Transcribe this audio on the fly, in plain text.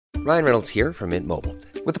Ryan Reynolds here from Mint Mobile.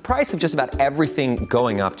 With the price of just about everything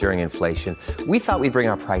going up during inflation, we thought we'd bring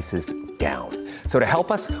our prices down. So to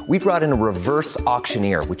help us, we brought in a reverse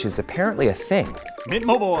auctioneer, which is apparently a thing. Mint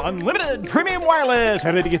Mobile Unlimited Premium Wireless.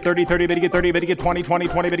 How to get 30, 30, bit to get 30, bit to get 20, 20,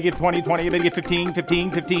 20, bit to get 20, 20, bit to get 15,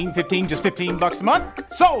 15, 15, 15, just $15 a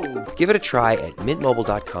month? Sold! Give it a try at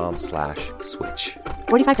mintmobile.com/switch.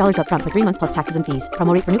 $45 up front for 3 months plus taxes and fees.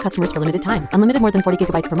 Promo rate for new customers for limited time. Unlimited more than 40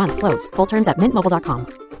 gigabytes per month. Slows full terms at mintmobile.com.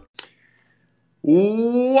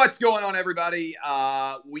 What's going on, everybody?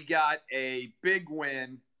 We got a big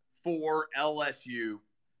win for LSU.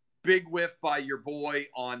 Big whiff by your boy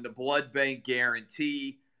on the blood bank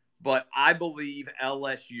guarantee, but I believe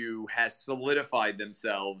LSU has solidified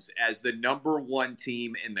themselves as the number one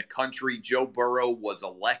team in the country. Joe Burrow was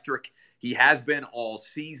electric. He has been all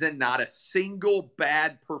season. Not a single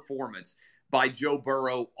bad performance by Joe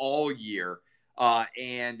Burrow all year.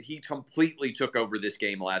 And he completely took over this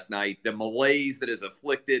game last night. The malaise that has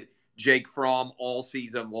afflicted Jake Fromm all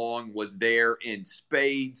season long was there in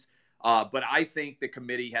spades. But I think the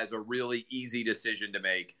committee has a really easy decision to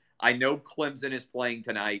make. I know Clemson is playing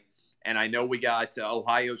tonight, and I know we got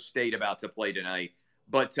Ohio State about to play tonight.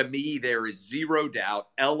 But to me, there is zero doubt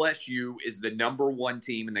LSU is the number one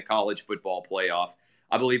team in the college football playoff.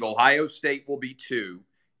 I believe Ohio State will be 2.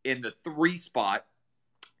 In the 3 spot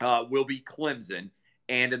will be Clemson.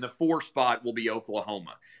 And in the 4 spot will be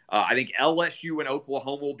Oklahoma. I think LSU and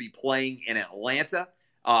Oklahoma will be playing in Atlanta.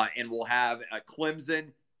 And we'll have a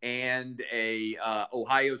Clemson and a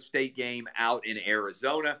Ohio State game out in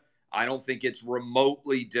Arizona. I don't think it's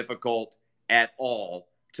remotely difficult at all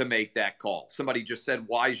to make that call. Somebody just said,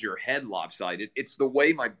 why is your head lopsided? It's the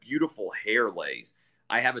way my beautiful hair lays.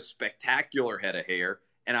 I have a spectacular head of hair,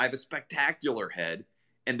 and I have a spectacular head,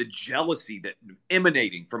 and the jealousy that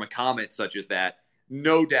emanating from a comment such as that,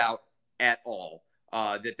 no doubt at all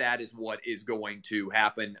that is what is going to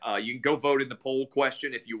happen. You can go vote in the poll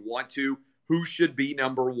question if you want to. Who should be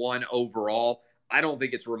number one overall? I don't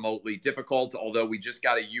think it's remotely difficult, although we just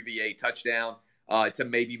got a UVA touchdown to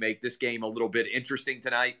maybe make this game a little bit interesting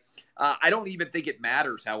tonight. I don't even think it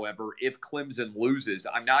matters, however, if Clemson loses.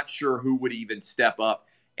 I'm not sure who would even step up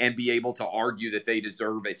and be able to argue that they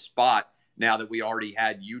deserve a spot now that we already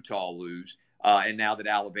had Utah lose and now that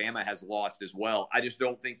Alabama has lost as well. I just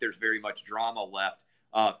don't think there's very much drama left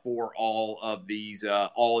for all of these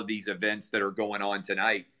events that are going on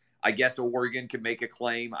tonight. I guess Oregon could make a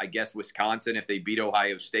claim. I guess Wisconsin, if they beat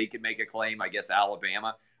Ohio State, could make a claim. I guess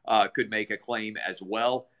Alabama could make a claim as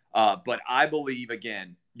well. But I believe,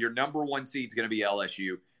 again, your number 1 seed is going to be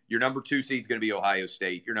LSU. Your number 2 seed is going to be Ohio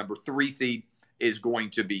State. Your number 3 seed is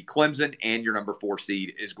going to be Clemson. And your number 4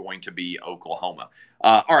 seed is going to be Oklahoma.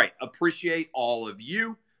 All right. Appreciate all of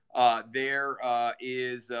you. There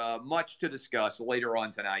is much to discuss later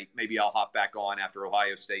on tonight. Maybe I'll hop back on after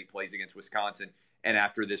Ohio State plays against Wisconsin and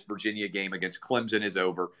after this Virginia game against Clemson is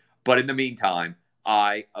over. But in the meantime,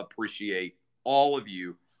 I appreciate all of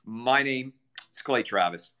you. My name is Clay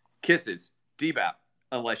Travis. Kisses, DBAP,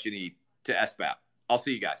 unless you need to SBAP. I'll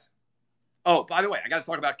see you guys. Oh, by the way, I got to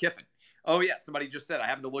talk about Kiffin. Oh, yeah, somebody just said I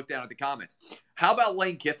happened to look down at the comments. How about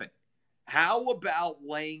Lane Kiffin? How about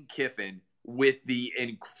Lane Kiffin with the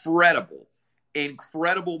incredible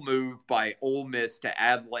move by Ole Miss to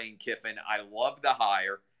add Lane Kiffin? I love the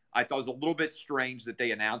hire. I thought it was a little bit strange that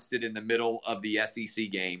they announced it in the middle of the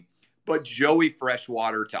SEC game. But Joey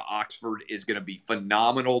Freshwater to Oxford is going to be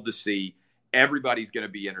phenomenal to see. Everybody's going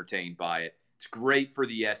to be entertained by it. It's great for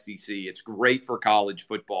the SEC. It's great for college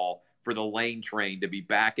football, for the Lane train to be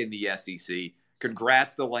back in the SEC.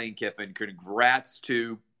 Congrats to Lane Kiffin. Congrats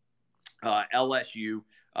to LSU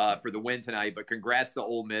for the win tonight. But congrats to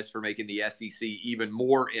Ole Miss for making the SEC even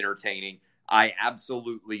more entertaining. I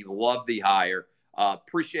absolutely love the hire.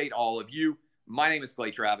 Appreciate all of you. My name is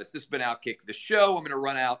Clay Travis. This has been Outkick the Show. I'm going to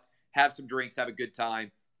run out, have some drinks, have a good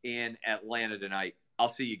time in Atlanta tonight. I'll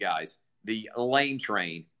see you guys. The Lane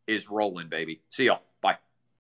train is rolling, baby. See y'all.